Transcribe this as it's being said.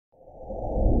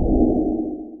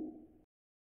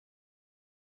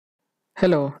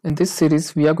Hello, in this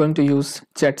series we are going to use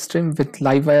Jetstream with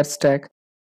Livewire Stack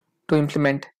to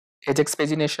implement AJAX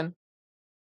Pagination,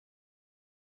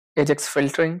 AJAX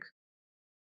Filtering,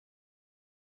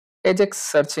 AJAX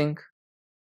Searching,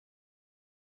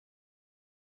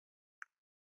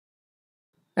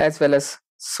 as well as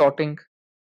sorting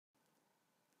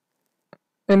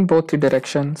in both the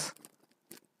directions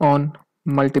on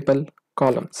multiple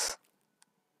columns.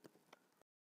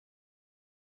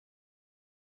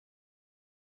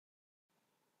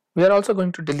 We are also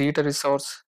going to delete a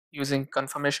resource using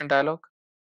confirmation dialog.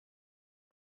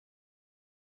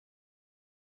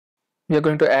 We are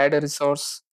going to add a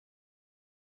resource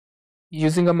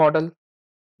using a model.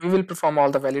 We will perform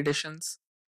all the validations,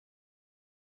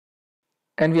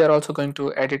 and we are also going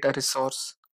to edit a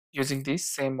resource using the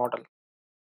same model.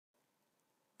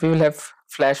 We will have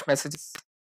flash messages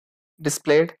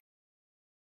displayed,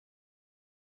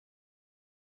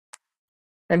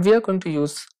 and we are going to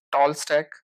use tall stack,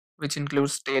 which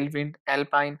includes Tailwind,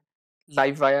 Alpine,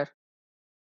 Livewire,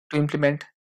 to implement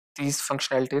these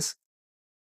functionalities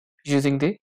using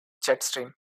the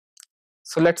Jetstream.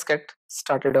 So let's get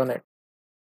started on it.